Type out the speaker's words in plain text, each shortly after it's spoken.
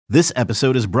This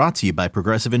episode is brought to you by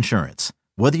Progressive Insurance.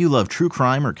 Whether you love true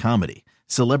crime or comedy,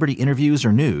 celebrity interviews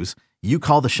or news, you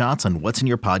call the shots on what's in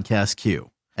your podcast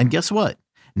queue. And guess what?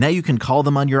 Now you can call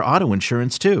them on your auto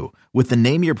insurance too with the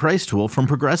Name Your Price tool from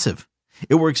Progressive.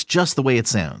 It works just the way it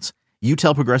sounds. You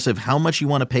tell Progressive how much you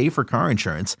want to pay for car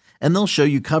insurance, and they'll show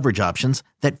you coverage options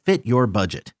that fit your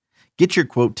budget. Get your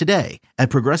quote today at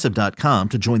Progressive.com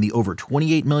to join the over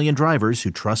 28 million drivers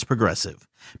who trust Progressive.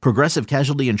 Progressive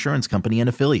Casualty Insurance Company and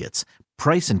Affiliates.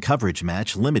 Price and coverage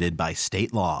match limited by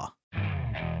state law.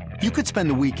 You could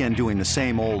spend the weekend doing the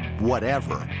same old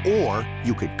whatever, or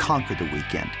you could conquer the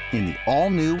weekend in the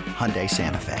all-new Hyundai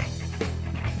Santa Fe.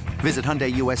 Visit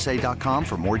HyundaiUSA.com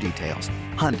for more details.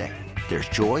 Hyundai, there's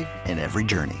joy in every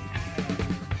journey.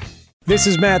 This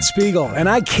is Matt Spiegel, and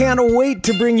I can't wait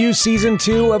to bring you Season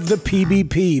 2 of the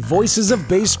PBP, Voices of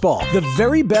Baseball. The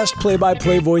very best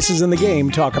play-by-play voices in the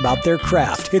game talk about their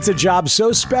craft. It's a job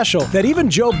so special that even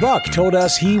Joe Buck told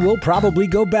us he will probably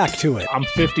go back to it. I'm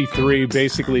 53,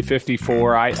 basically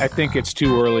 54. I think it's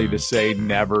too early to say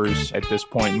nevers at this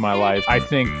point in my life. I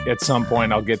think at some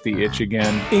point I'll get the itch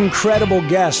again. Incredible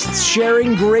guests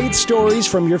sharing great stories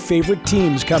from your favorite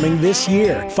teams coming this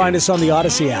year. Find us on the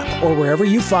Odyssey app or wherever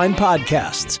you find podcasts.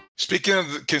 Speaking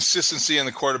of the consistency in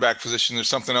the quarterback position, there's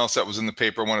something else that was in the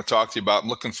paper I want to talk to you about. I'm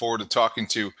looking forward to talking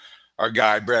to our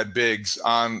guy, Brad Biggs,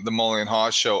 on the Mully and Haw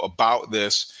show about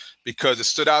this because it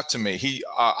stood out to me. He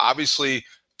obviously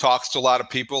talks to a lot of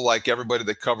people like everybody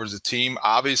that covers the team.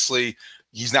 Obviously,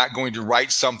 he's not going to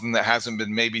write something that hasn't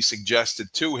been maybe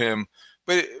suggested to him.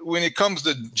 But when it comes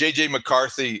to J.J.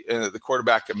 McCarthy, the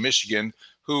quarterback at Michigan,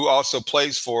 who also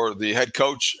plays for the head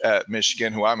coach at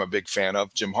Michigan, who I'm a big fan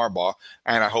of, Jim Harbaugh,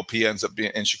 and I hope he ends up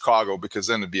being in Chicago because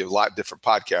then it'd be a lot different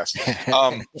podcast.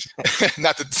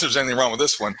 Not that there's anything wrong with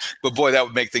this one, but boy, that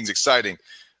would make things exciting.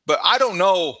 But I don't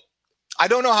know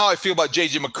how I feel about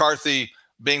J.J. McCarthy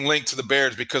being linked to the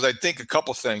Bears because I think a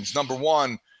couple things. Number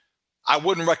one, I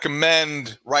wouldn't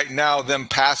recommend right now them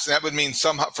passing. That would mean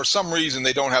somehow, for some reason,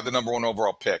 they don't have the number one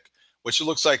overall pick, which it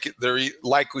looks like they're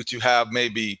likely to have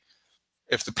maybe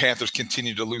if the Panthers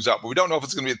continue to lose out. But we don't know if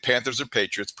it's going to be the Panthers or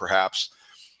Patriots, perhaps.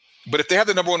 But if they have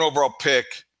the number one overall pick,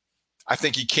 I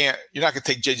think you're not going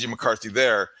to take J.J. McCarthy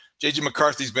there. J.J.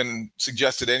 McCarthy's been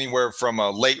suggested anywhere from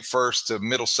a late first to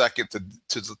middle second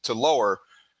to lower.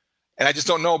 And I just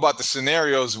don't know about the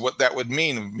scenarios, what that would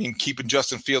mean. I mean, keeping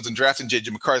Justin Fields and drafting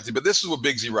J.J. McCarthy. But this is what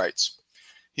Biggsy writes.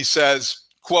 He says,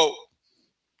 quote,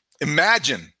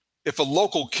 "Imagine if a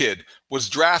local kid was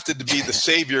drafted to be the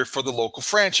savior for the local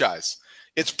franchise.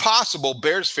 It's possible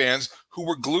Bears fans who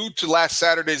were glued to last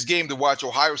Saturday's game to watch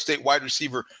Ohio State wide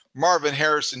receiver Marvin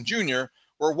Harrison Jr.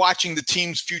 were watching the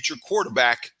team's future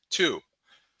quarterback too."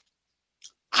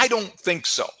 I don't think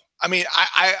so. I mean,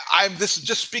 I'm this is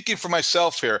just speaking for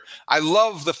myself here. I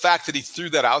love the fact that he threw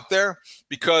that out there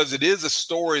because it is a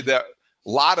story that a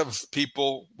lot of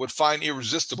people would find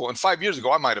irresistible. And 5 years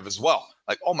ago, I might have as well.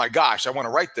 Like, oh my gosh, I want to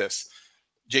write this.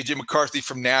 J.J. McCarthy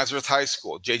from Nazareth High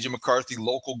School. J.J. McCarthy,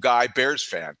 local guy, Bears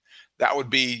fan. That would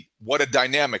be what a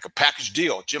dynamic, a package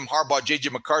deal. Jim Harbaugh,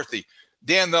 J.J. McCarthy.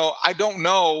 Dan, though, I don't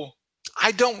know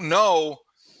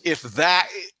if that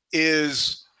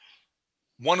is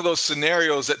one of those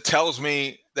scenarios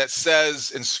that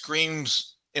says and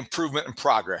screams improvement and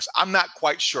progress. I'm not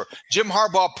quite sure. Jim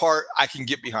Harbaugh part, I can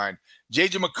get behind.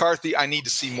 J.J. McCarthy, I need to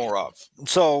see more of.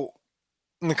 So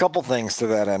a couple things to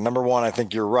that end. Number one, I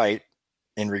think you're right.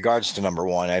 In regards to number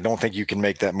one, I don't think you can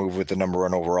make that move with the number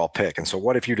one overall pick. And so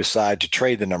what if you decide to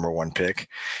trade the number one pick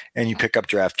and you pick up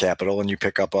draft capital and you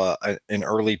pick up an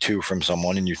early 2 from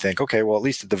someone and you think, okay, well, at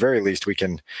least at the very least, we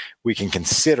can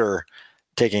consider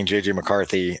taking J.J.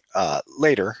 McCarthy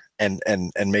later and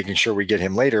making sure we get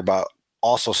him later, but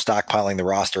also stockpiling the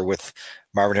roster with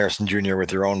Marvin Harrison Jr.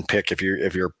 with your own pick if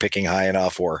you're picking high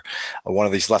enough, or one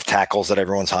of these left tackles that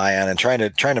everyone's high on, and trying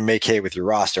to make hay with your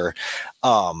roster.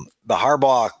 The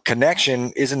Harbaugh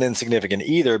connection isn't insignificant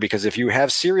either, because if you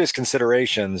have serious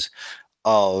considerations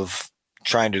of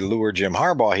trying to lure Jim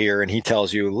Harbaugh here, and he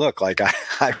tells you, look, like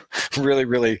I really,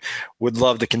 really would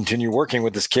love to continue working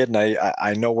with this kid, and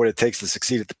I know what it takes to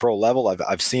succeed at the pro level.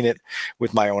 I've seen it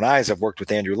with my own eyes. I've worked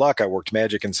with Andrew Luck. I worked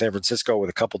Magic in San Francisco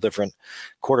with a couple different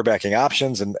quarterbacking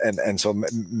options, and so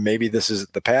maybe this is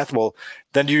the path. Well,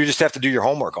 then you just have to do your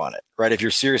homework on it, right? If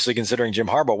you're seriously considering Jim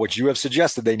Harbaugh, which you have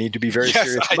suggested they need to be very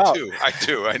serious about. I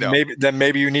do. I know.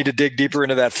 Maybe you need to dig deeper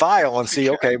into that file and see,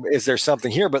 okay, is there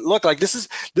something here? But look, like this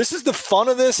is the fun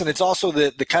of this, and it's also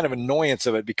the kind of annoyance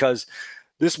of it, because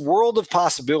this world of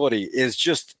possibility is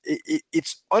just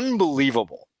it's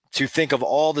unbelievable to think of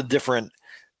all the different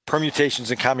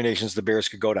permutations and combinations the Bears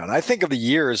could go down. I think of the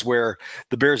years where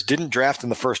the Bears didn't draft in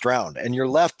the first round, and you're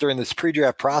left during this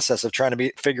pre-draft process of trying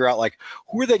to figure out, like,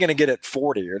 who are they going to get at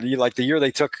 40? Or like the year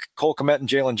they took Cole Kmet and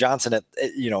Jalen Johnson at,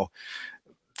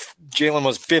 Jalen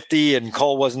was 50 and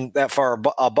Cole wasn't that far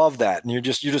above that. And you're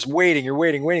just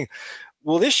waiting.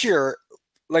 Well, this year,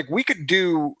 like, we could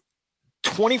do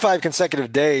 25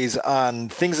 consecutive days on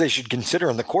things they should consider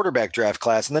in the quarterback draft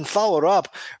class, and then followed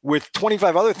up with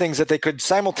 25 other things that they could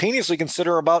simultaneously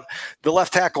consider about the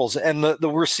left tackles and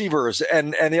the receivers.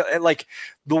 And like,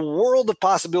 the world of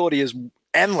possibility is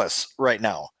endless right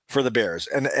now for the Bears.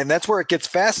 And that's where it gets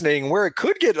fascinating, where it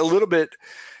could get a little bit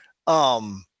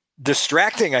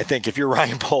distracting, I think, if you're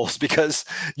Ryan Poles, because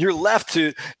you're left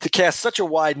to cast such a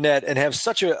wide net and have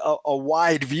such a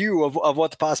wide view of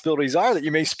what the possibilities are, that you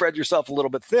may spread yourself a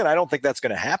little bit thin. I don't think that's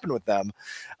going to happen with them.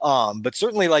 But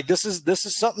certainly, like, this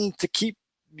is something to keep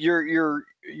your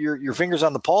fingers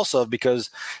on the pulse of,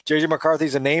 because JJ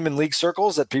McCarthy's a name in league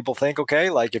circles that people think, okay,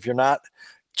 like, if you're not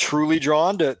truly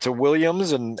drawn to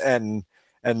Williams and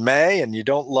May, and you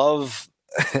don't love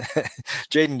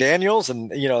Jaden Daniels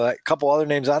and a couple other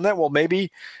names on that, well, maybe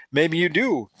you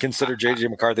do consider JJ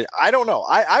McCarthy. I don't know.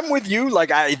 I'm with you. Like,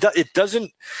 it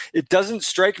doesn't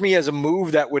strike me as a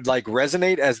move that would, like,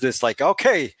 resonate as this, like,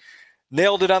 okay,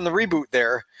 nailed it on the reboot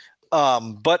there.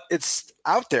 But it's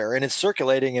out there and it's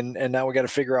circulating, and now we got to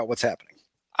figure out what's happening.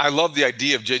 I love the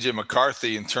idea of JJ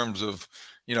McCarthy in terms of,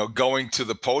 going to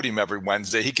the podium every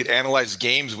Wednesday. He could analyze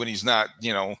games when he's not,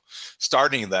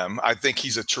 starting them. I think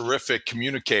he's a terrific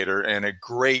communicator and a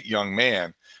great young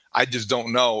man. I just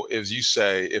don't know, as you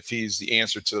say, if he's the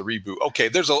answer to the reboot. Okay,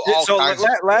 there's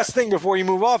last thing before you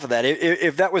move off of that.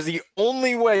 If that was the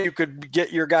only way you could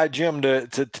get your guy Jim to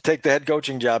take the head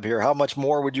coaching job here, how much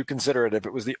more would you consider it if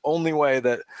it was the only way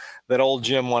that old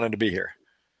Jim wanted to be here?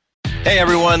 Hey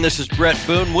everyone, this is Brett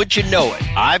Boone. Would you know it?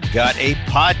 I've got a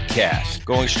podcast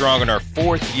going strong in our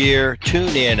 4th year.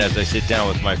 Tune in as I sit down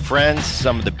with my friends,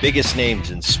 some of the biggest names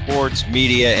in sports,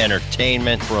 media,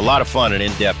 entertainment, for a lot of fun and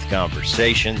in-depth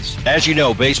conversations. As you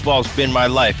know, baseball's been my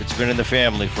life. It's been in the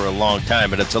family for a long time,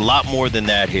 but it's a lot more than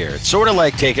that here. It's sort of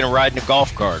like taking a ride in a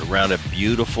golf cart around a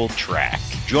beautiful track.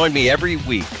 Join me every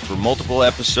week for multiple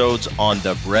episodes on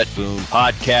the Brett Boone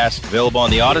Podcast, available on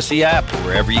the Odyssey app or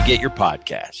wherever you get your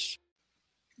podcasts.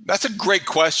 That's a great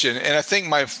question, and I think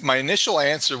my initial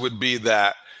answer would be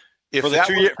that for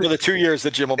the 2 years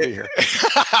that Jim will be here.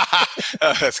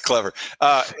 That's clever.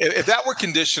 If that were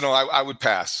conditional, I would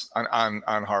pass on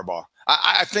Harbaugh.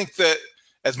 I think that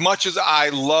as much as I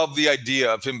love the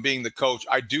idea of him being the coach,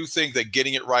 I do think that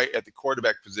getting it right at the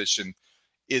quarterback position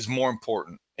is more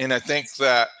important. And I think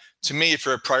that, to me, if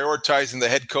you're prioritizing the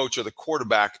head coach or the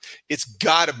quarterback, it's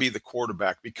got to be the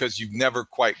quarterback, because you've never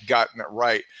quite gotten it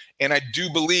right. And I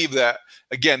do believe that,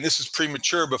 again, this is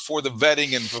premature before the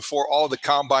vetting and before all the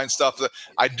combine stuff. That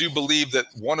I do believe that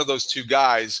one of those two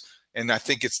guys, and I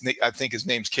think his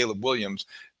name's Caleb Williams,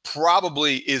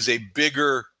 probably is a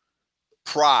bigger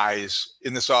prize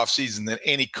in this offseason than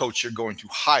any coach you're going to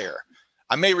hire.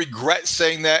 I may regret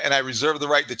saying that, and I reserve the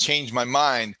right to change my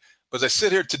mind. But as I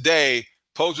sit here today,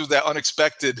 posed with that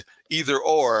unexpected either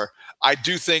or, I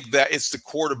do think that it's the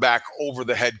quarterback over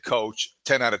the head coach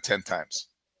 10 out of 10 times.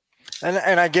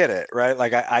 And I get it, right?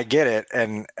 Like, I get it.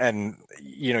 And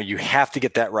you have to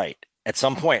get that right at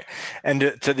some point.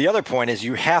 And to the other point is,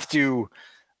 you have to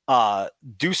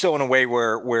do so in a way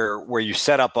where you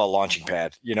set up a launching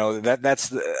pad.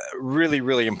 That's really,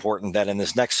 really important, that in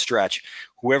this next stretch,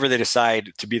 whoever they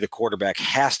decide to be the quarterback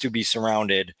has to be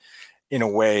surrounded in a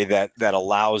way that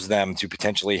allows them to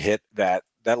potentially hit that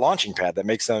launching pad that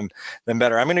makes them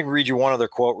better. I'm going to read you one other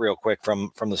quote real quick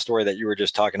from the story that you were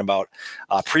just talking about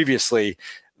previously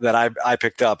that I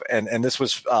picked up. And this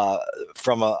was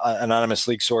from an anonymous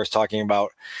league source talking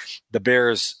about the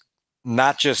Bears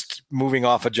not just moving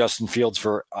off of Justin Fields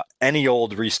for any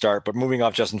old restart, but moving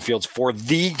off Justin Fields for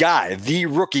the guy, the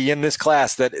rookie in this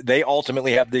class that they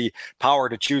ultimately have the power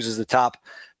to choose as the top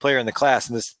player in the class.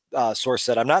 And this source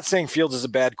said, "I'm not saying Fields is a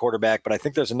bad quarterback, but I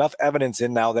think there's enough evidence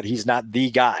in now that he's not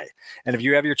the guy. And if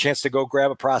you have your chance to go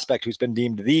grab a prospect who's been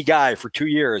deemed the guy for 2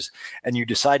 years and you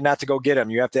decide not to go get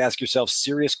him, you have to ask yourself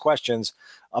serious questions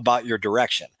about your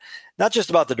direction." Not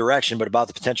just about the direction, but about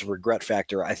the potential regret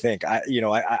factor. I think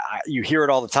you hear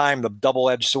it all the time, the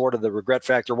double-edged sword of the regret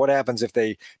factor. What happens if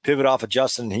they pivot off of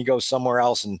Justin and he goes somewhere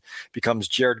else and becomes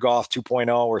Jared Goff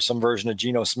 2.0 or some version of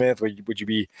Geno Smith? Would you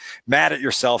be mad at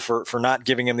yourself for not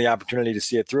giving him the opportunity to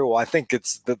see it through? Well, I think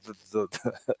it's the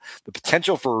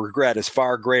potential for regret is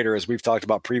far greater, as we've talked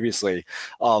about previously,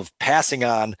 of passing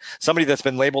on somebody that's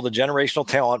been labeled a generational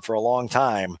talent for a long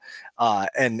time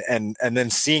and then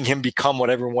seeing him become what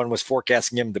everyone was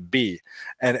forecasting him to be,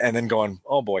 and then going,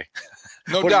 oh boy,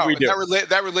 no doubt.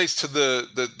 That relates to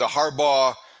the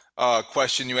Harbaugh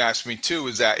question you asked me too.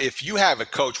 Is that if you have a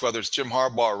coach, whether it's Jim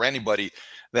Harbaugh or anybody,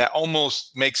 that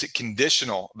almost makes it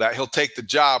conditional that he'll take the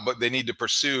job, but they need to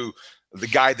pursue the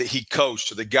guy that he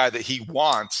coached or the guy that he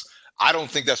wants. I don't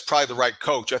think that's probably the right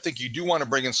coach. I think you do want to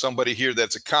bring in somebody here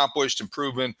that's accomplished and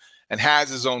proven and has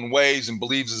his own ways and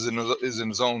believes is in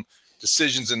his own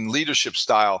decisions and leadership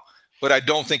style. But I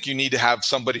don't think you need to have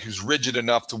somebody who's rigid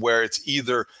enough to where it's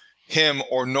either him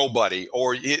or nobody,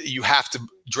 or you have to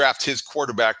draft his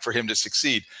quarterback for him to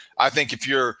succeed. I think if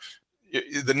you're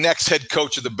the next head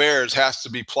coach of the Bears has to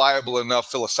be pliable enough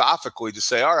philosophically to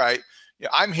say, all right,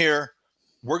 I'm here.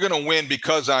 We're going to win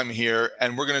because I'm here,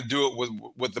 and we're going to do it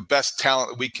with the best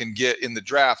talent that we can get in the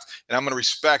draft. And I'm going to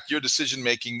respect your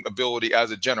decision-making ability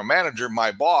as a general manager,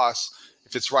 my boss,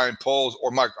 if it's Ryan Poles,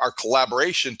 or our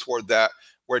collaboration toward that,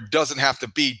 where it doesn't have to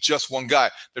be just one guy.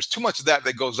 There's too much of that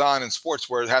goes on in sports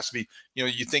where it has to be,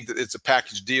 you think that it's a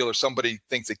package deal or somebody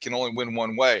thinks it can only win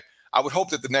one way. I would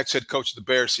hope that the next head coach of the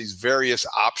Bears sees various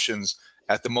options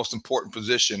at the most important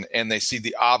position, and they see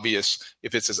the obvious,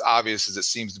 if it's as obvious as it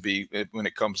seems to be when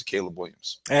it comes to Caleb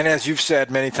Williams. And as you've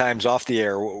said many times off the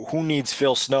air, who needs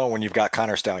Phil Snow when you've got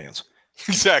Connor Stallions?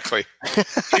 Exactly.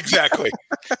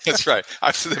 That's right.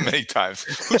 I've said it many times.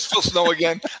 Who's Phil Snow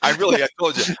again? I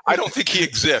told you, I don't think he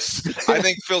exists. I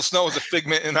think Phil Snow is a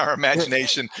figment in our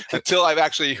imagination. Until I've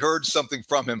actually heard something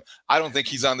from him, I don't think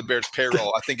he's on the Bears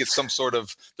payroll. I think it's some sort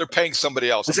of, they're paying somebody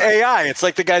else. It's AI. It's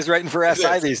like the guy's writing for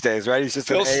SI these days, right? He's just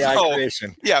Phil an AI Snow,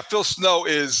 creation. Yeah, Phil Snow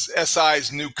is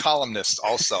SI's new columnist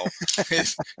also.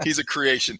 He's a creation.